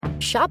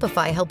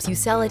Shopify helps you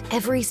sell at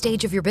every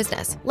stage of your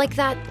business. Like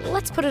that,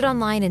 let's put it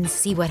online and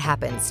see what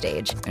happens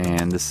stage.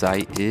 And the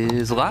site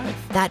is live.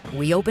 That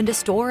we opened a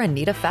store and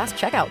need a fast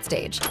checkout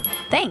stage.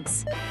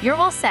 Thanks. You're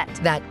all set.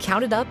 That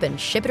count it up and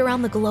ship it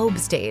around the globe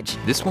stage.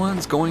 This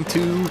one's going to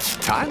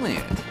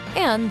Thailand.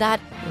 And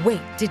that,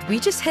 wait, did we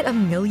just hit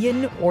 1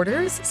 million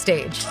orders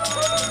stage?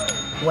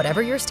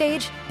 Whatever your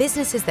stage,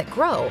 businesses that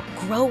grow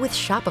with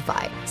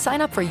Shopify.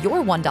 Sign up for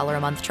your $1 a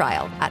month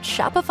trial at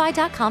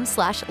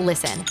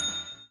shopify.com/listen.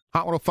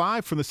 Hot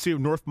 105 from the city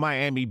of North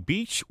Miami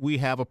Beach. We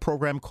have a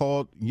program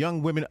called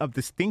Young Women of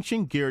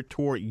Distinction geared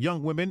toward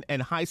young women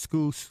and high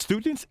school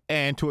students.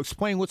 And to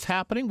explain what's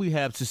happening, we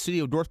have the city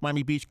of North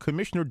Miami Beach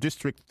Commissioner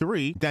District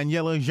 3,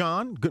 Daniela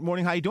Jean. Good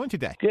morning. How are you doing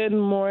today? Good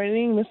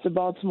morning, Mr.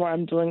 Baltimore.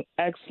 I'm doing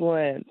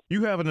excellent.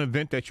 You have an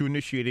event that you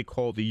initiated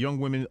called the Young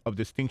Women of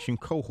Distinction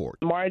Cohort.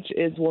 March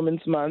is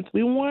Women's Month.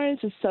 We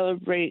wanted to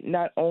celebrate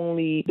not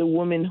only the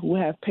women who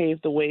have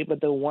paved the way, but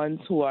the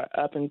ones who are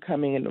up and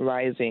coming and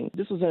rising.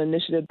 This was an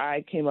initiative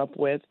I came up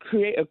with.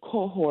 Create a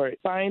cohort.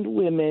 Find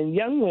women,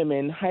 young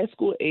women, high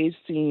school age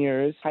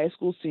seniors, high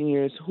school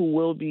seniors who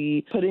will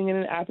be putting in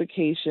an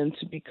application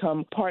to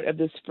become part of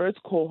this first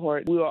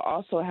cohort. We will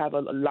also have a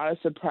lot of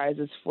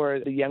surprises for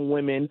the young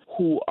women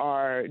who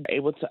are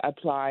able to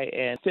apply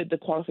and fit the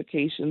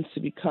qualifications to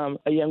become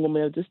a young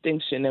woman of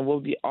distinction. And we'll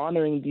be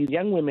honoring these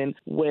young women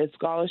with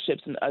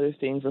scholarships and other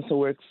things. And so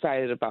we're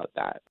excited about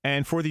that.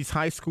 And for these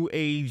high school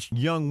age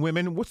young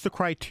women, what's the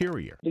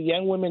criteria? The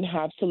young women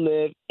have to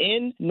live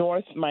in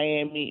North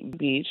Miami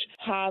Beach,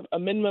 have a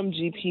minimum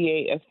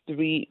GPA of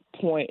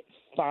 3.5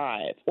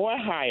 or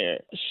higher,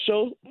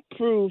 show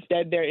proof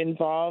that they're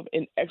involved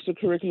in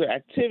extracurricular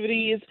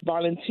activities,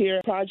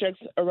 volunteer projects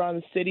around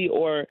the city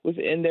or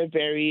within their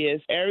various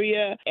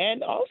area,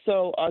 and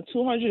also a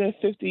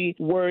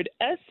 250-word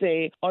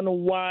essay on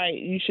why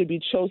you should be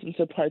chosen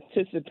to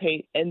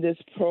participate in this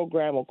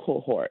program or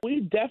cohort. We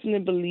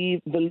definitely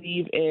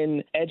believe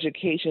in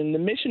education. The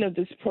mission of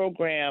this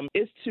program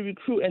is to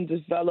recruit and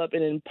develop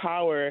and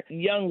empower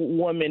young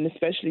women,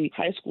 especially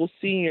high school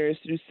seniors,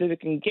 through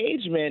civic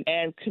engagement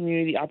and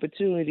community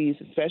opportunities,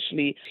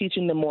 especially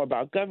teaching them more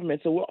about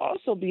government. So we'll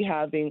also be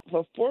having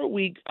a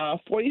 4-week,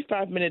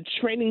 45-minute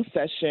training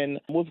session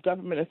with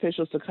government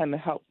officials to kind of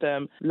help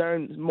them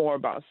learn more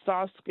about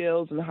soft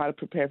skills and how to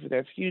prepare for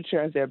their future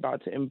as they're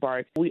about to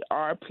embark. We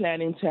are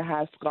planning to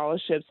have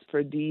scholarships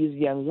for these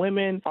young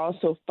women,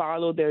 also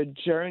follow their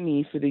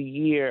journey for the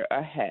year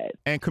ahead.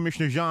 And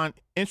Commissioner Jean,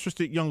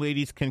 interested young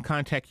ladies can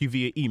contact you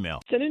via email.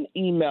 Send an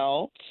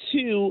email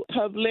to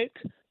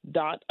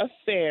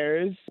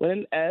public.affairs with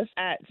an S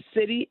at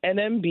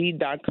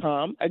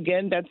citynmb.com.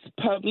 Again, that's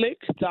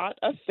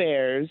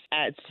public.affairs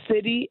at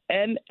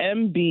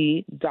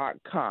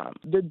citynmb.com.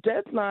 The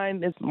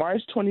deadline is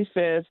March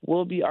 25th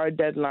will be our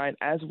deadline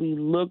as we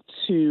look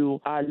to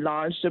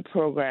launch the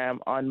program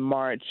on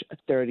March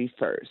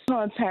 31st.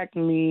 Contact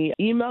me.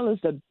 Email is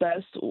the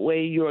best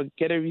way you'll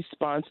get a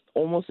response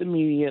almost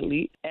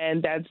immediately,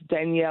 and that's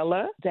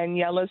Daniela.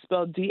 Daniela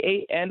spelled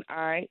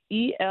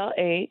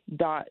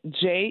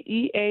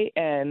DANIELA.JEAN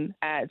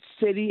at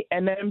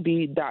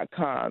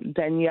citynmb.com.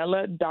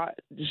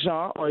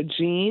 Daniela.Jean or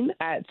Jean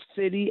at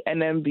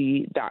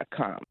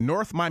citynmb.com.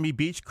 North Miami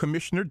Beach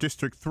Commissioner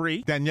District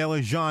 3,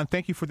 Daniela Jean,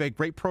 thank you for that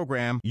great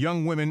program,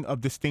 Young Women of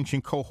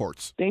Distinction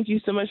Cohorts. Thank you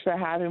so much for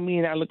having me,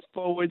 and I look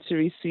forward to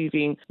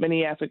receiving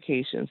many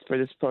applications for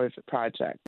this project.